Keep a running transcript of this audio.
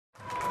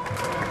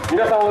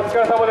皆さんお疲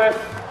れ様です。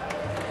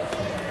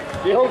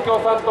日本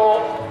共産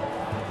党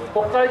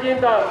国会議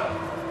員団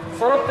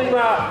揃って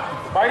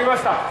今参りま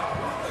した。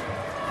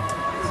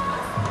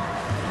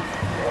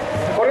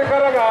これか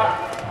ら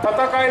が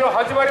戦いの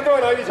始まりで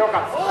はないでしょう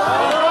か。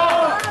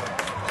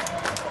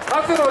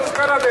数の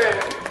力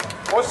で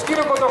押し切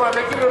ることが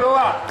できるの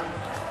は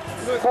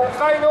国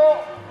会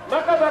の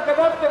中だけ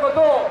だってこ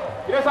とを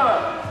皆さん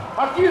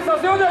はっきりさ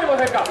せようじゃありま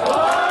せんか。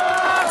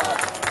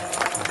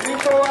自民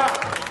党は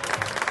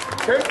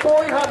憲法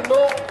違反の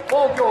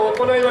暴挙を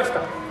行いました。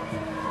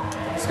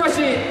しか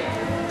し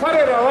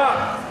彼ら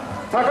は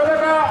たかだ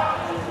か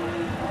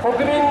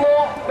国民の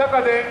中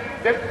で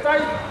絶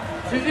対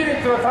支持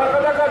率はた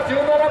かだか 17%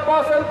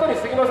 に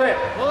過ぎません。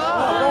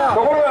と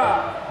ころ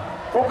が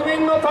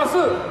国民の多数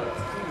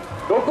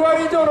6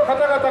割以上の方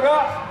々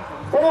が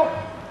この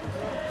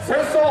戦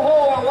争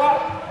法案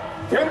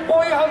は憲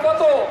法違反だ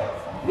と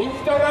認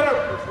識をなる。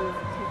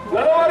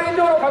7割以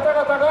上の方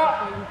々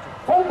が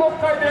今国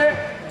会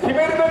で決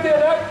めるべきで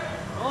ない。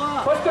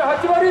そして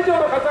8割以上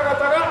の方々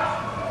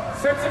が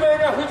説明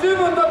が不十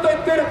分だと言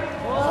っている。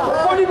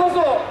ここにこ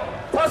そ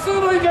多数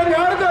の意見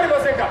があるではありま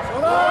せんか。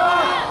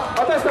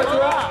私たち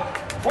は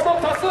この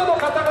多数の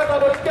方々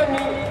の意見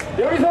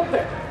に寄り添っ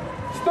て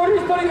一人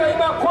一人が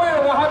今声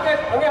を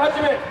上げ始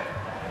め、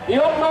日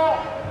本の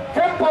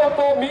憲法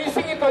と民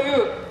主主義とい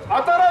う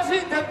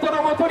新しいテント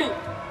のもとに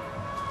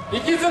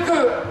息づく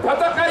戦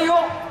い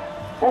を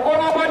ここ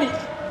の場に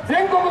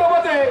全国の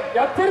場で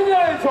やってるんじゃ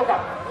ないでしょうか。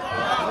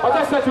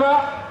私たち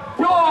は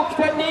今日を起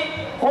点に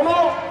こ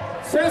の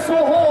戦争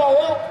法案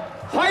を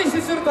廃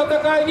止する戦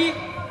いに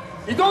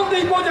挑ん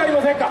でいこうじゃあり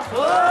ませんか。そし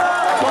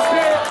て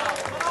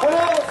この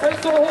戦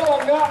争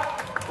法案が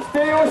否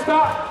定をした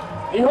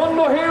日本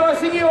の平和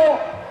主義を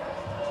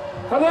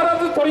必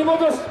ず取り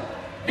戻し、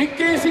立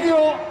憲主義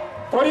を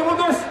取り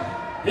戻し、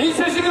民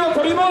主主義を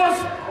取り戻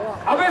す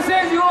安倍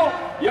政治を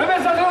や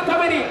めさせるた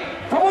めに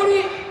共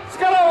に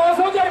力を合わ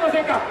そうじゃありま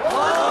せんか。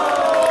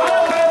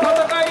新た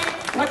な戦いに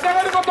立ち上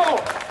がることを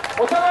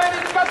お互いに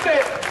誓っ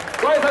て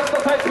ご挨拶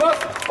とさえします。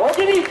おおき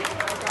に。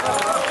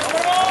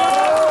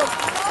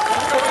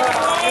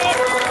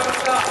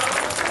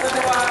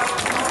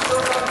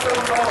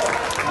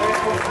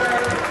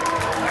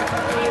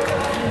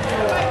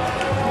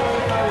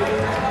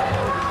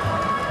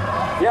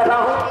皆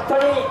さん本当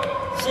に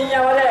深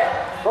夜まで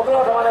ご苦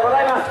労様でご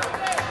ざいます。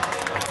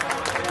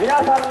皆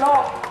さん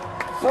の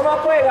その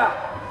声が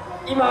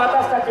今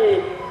私たち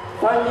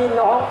参議院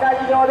の本会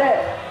議場で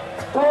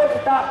投じ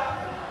た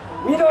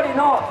緑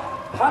の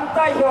反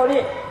対票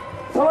に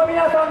その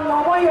皆さん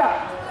の思い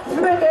が全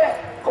て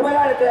込め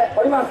られて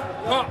おります。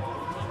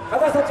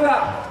私たち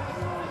は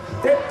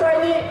絶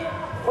対に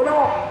こ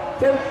の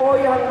憲法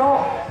違反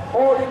の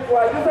法律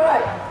は許さな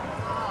い。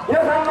皆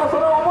さんのそ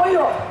の思い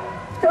を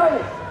力に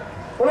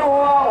この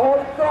法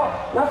律を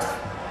なくす、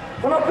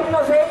この国の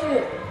政治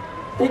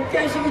に立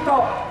憲主義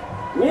と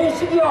民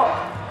主主義を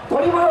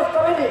取り戻す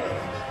ために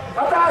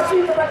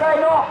新しい戦い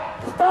の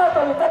スター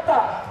トに立っ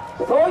た、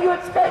そういう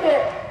誓い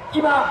で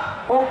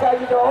今本会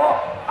議場を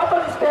後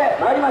にして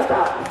まいりました。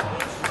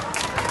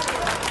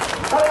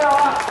彼ら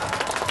は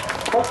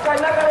国会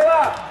の中で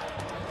は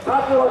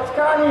数を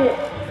力に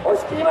押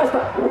し切りました。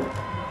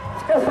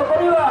しかしそ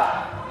こに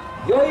は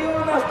余裕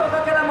のひと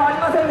かけらもあり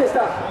ませんでし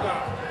た。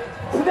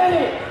すで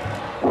に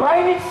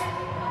毎日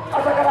朝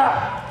か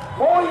ら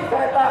包囲さ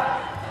れた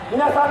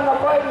皆さんの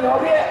声に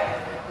怯え、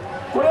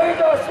これ以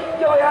上審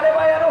議をやれ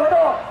ばやるほど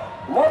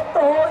もっと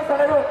包囲さ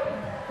れる、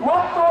も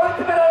っと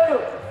追い詰められる、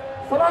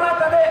その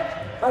中で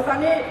まさ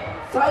に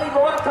最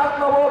後は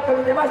数の暴挙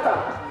に出ました。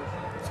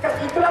しか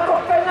しいくら国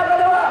会の中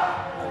で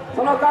は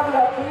その数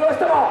が通用し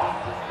ても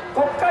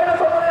国会の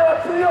外では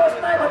通用し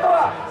ないこと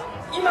は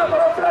今こ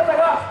の姿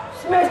が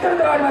示している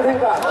ではありません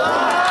か。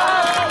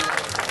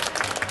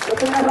そ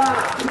して皆さん、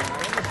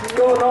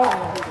今日の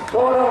討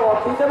論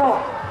を聞いても、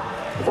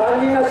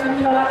参議院の審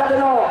議の中で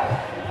の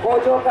公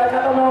聴会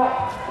などの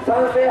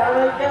賛成派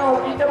の意見を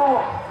聞いて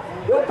も、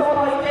与党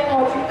の意見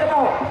を聞いて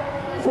も、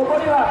そこ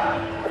には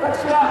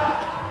私は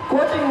個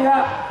人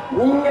や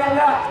人間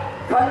が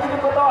感じる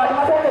ことはあり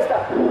ませんでした。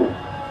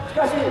し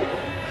かし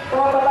こ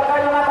の戦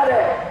いの中で、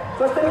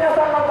そして皆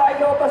さんの代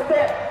表とし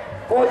て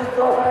口実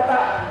をされ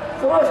た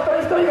その一人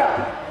一人が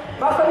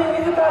まさに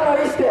自らの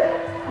意思で、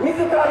自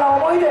ら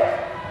の思いで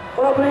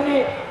この国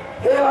に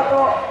平和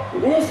と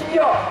民主主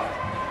義を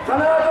必ず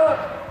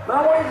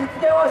守り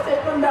実現をしてい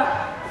くん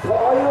だ、そう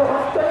いう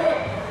本当に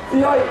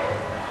強い、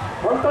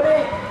本当に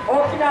大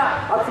き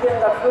な発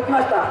言が続きま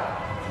した。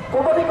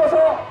ここにこそ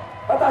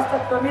私た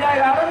ちの未来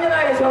があるんじゃ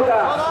ないでしょう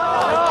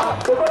か。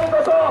ここに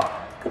こそ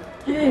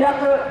切り開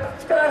く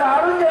力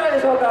があるんじゃない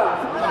でしょうか。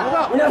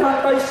皆さ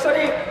んと一緒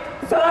に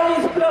さら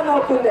にスクラム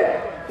を組んで、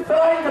さ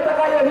らに戦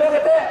いを広げ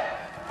て、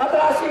新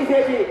しい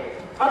政治、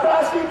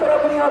新しいこの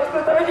国を作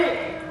るために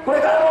これ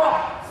からも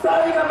さ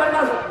らに頑張り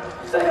ます。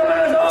一緒に頑張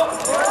りましょ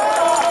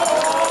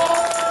う。